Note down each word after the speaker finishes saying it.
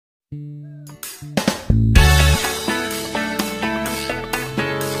Ellie!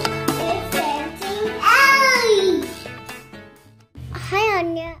 Hi,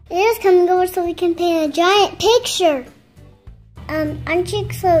 Anya. It's coming over so we can paint a giant picture. Aren't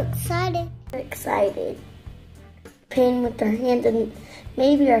you so excited? Excited. Painting with our hands and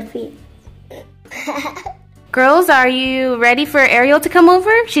maybe our feet. Girls, are you ready for Ariel to come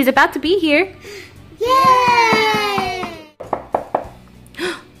over? She's about to be here. Yay!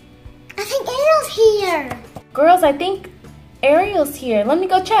 I think Ariel's here. Girls, I think Ariel's here. Let me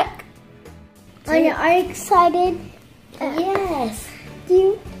go check. Anya, are you excited? Yes. Do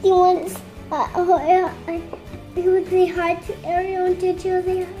you want you would say hi to Ariel and did you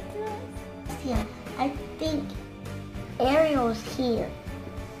say hi to us? Yeah, I think Ariel's here.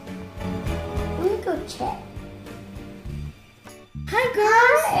 Let me go check. Hi,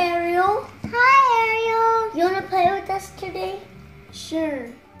 girls. Hi, Ariel. Hi, Ariel. You want to play with us today? Sure.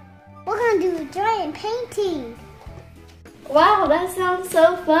 We're going to do a giant painting. Wow, that sounds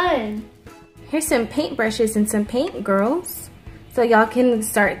so fun. Here's some paintbrushes and some paint, girls. So y'all can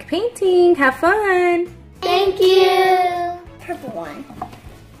start painting. Have fun. Thank you. Purple one.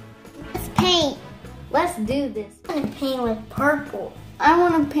 Let's paint. Let's do this. I want to paint with purple. I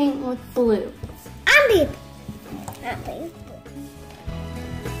want to paint with blue. I'm painting blue.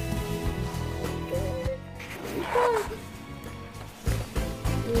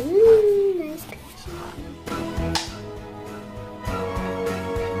 Nice picture.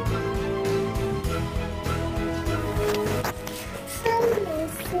 So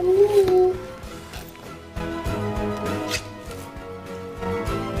nice for me.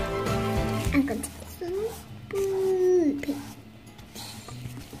 I'm going to take some paint.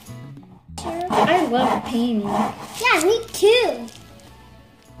 I love painting. Yeah, me too.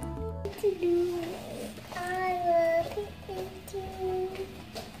 I love painting.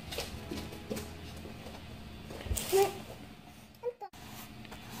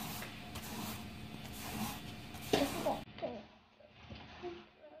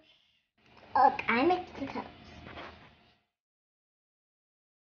 Look, I make the cups.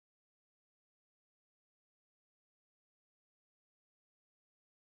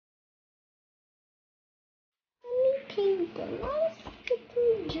 Let me paint the nice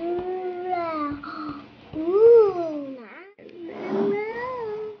little giraffe. Ooh, nice.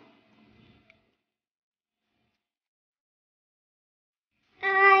 I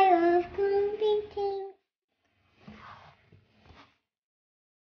love painting.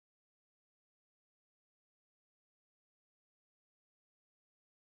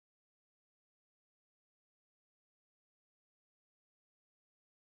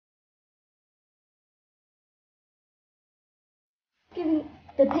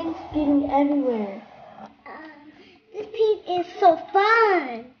 The paint's getting everywhere. This paint is so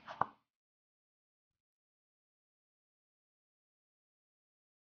fun.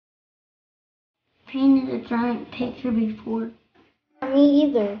 Painted a giant picture before. Me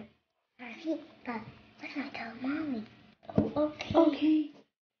either. But what if I tell Mommy? Okay.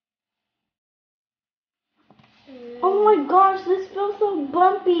 Oh my gosh, this feels so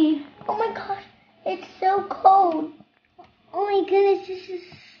bumpy. Oh my gosh, it's so cold. Oh my goodness, this is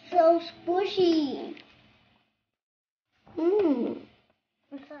so squishy.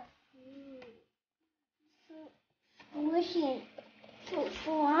 What's that? So squishy and so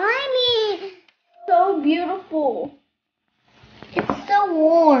slimy. So beautiful. It's so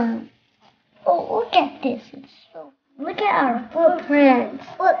warm. Oh, look at this. It's so. Look at our footprints.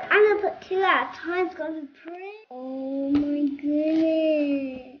 Look, I'm gonna put 2 at a time. It's gonna be pretty. Oh my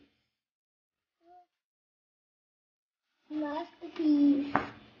goodness. Masterpiece.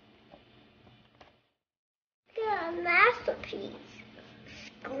 Look at a masterpiece.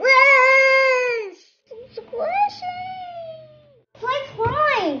 Squish! Squishy! Play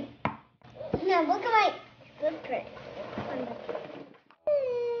slime! Now look at my footprint.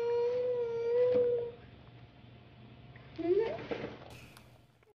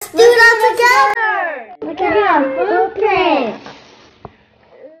 Let's do it all together! Look at our footprints.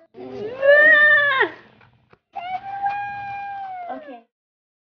 Okay.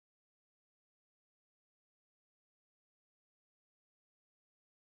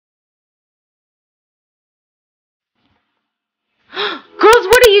 Girls,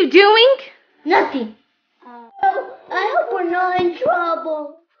 what are you doing? Nothing. I hope we're not in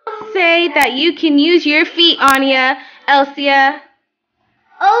trouble. Say that you can use your feet, Annia, Elsia.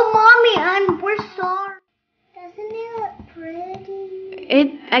 Oh, Mommy, we're sorry. Doesn't it look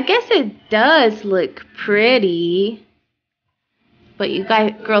pretty? I guess it does look pretty. But you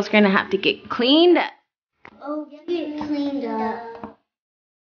girls are gonna have to get cleaned up. Oh, get cleaned up.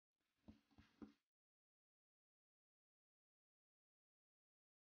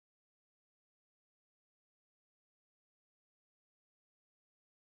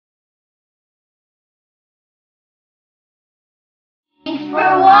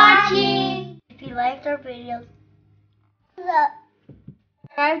 for watching. If you liked our videos,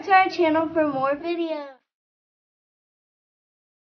 Subscribe to our channel for more videos.